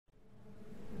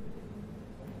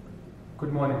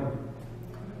Good morning.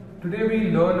 Today we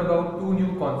learn about two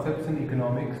new concepts in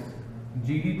economics,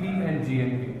 GDP and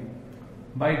GNP.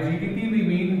 By GDP we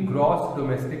mean gross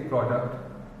domestic product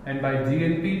and by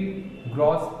GNP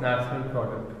gross national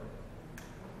product.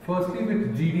 Firstly,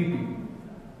 with GDP,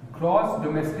 gross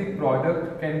domestic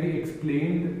product can be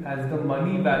explained as the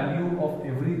money value of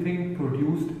everything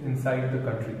produced inside the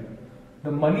country. The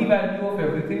money value of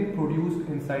everything produced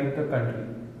inside the country.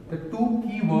 The two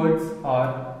key words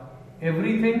are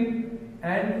everything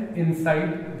and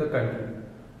inside the country.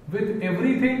 With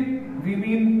everything we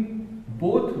mean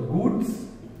both goods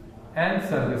and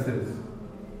services.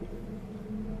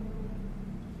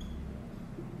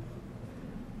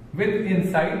 With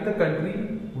inside the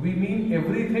country we mean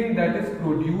everything that is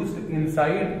produced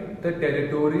inside the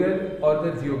territorial or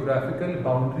the geographical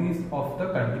boundaries of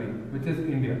the country, which is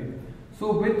India.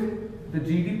 So with the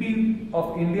GDP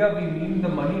of India we mean the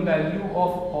money value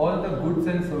of all the goods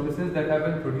and services that have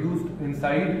been produced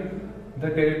inside the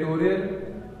territorial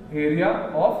area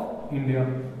of India.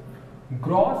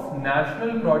 Gross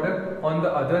national product, on the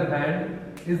other hand,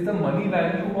 is the money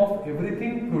value of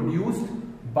everything produced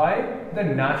by the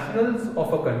nationals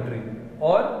of a country,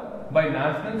 or by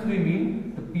nationals we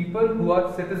mean the people who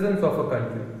are citizens of a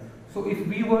country. So if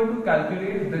we were to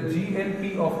calculate the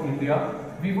GNP of India,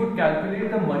 we would calculate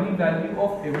the money value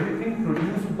of everything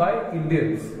produced by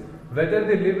Indians, whether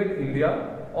they live in India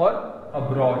or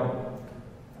abroad.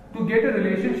 To get a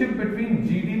relationship between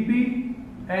GDP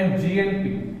and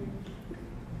GNP,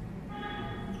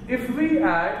 if we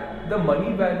add the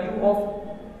money value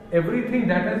of everything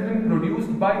that has been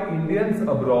produced by Indians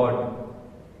abroad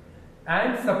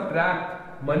and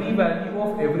subtract money value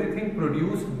of everything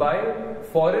produced by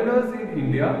foreigners in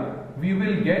India, we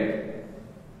will get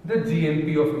the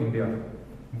GNP of India.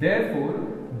 Therefore,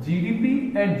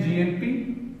 GDP and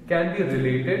GNP can be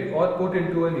related or put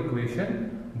into an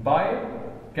equation by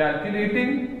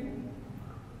calculating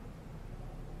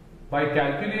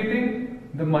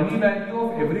the money value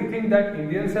of everything that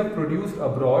Indians have produced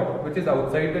abroad, which is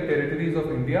outside the territories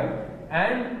of India,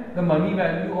 and the money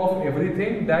value of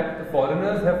everything that the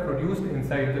foreigners have produced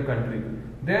inside the country.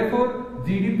 Therefore,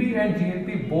 GDP and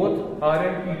GNP both are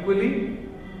an equally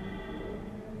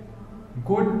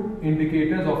good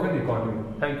indicators of an economy.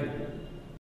 Thank you.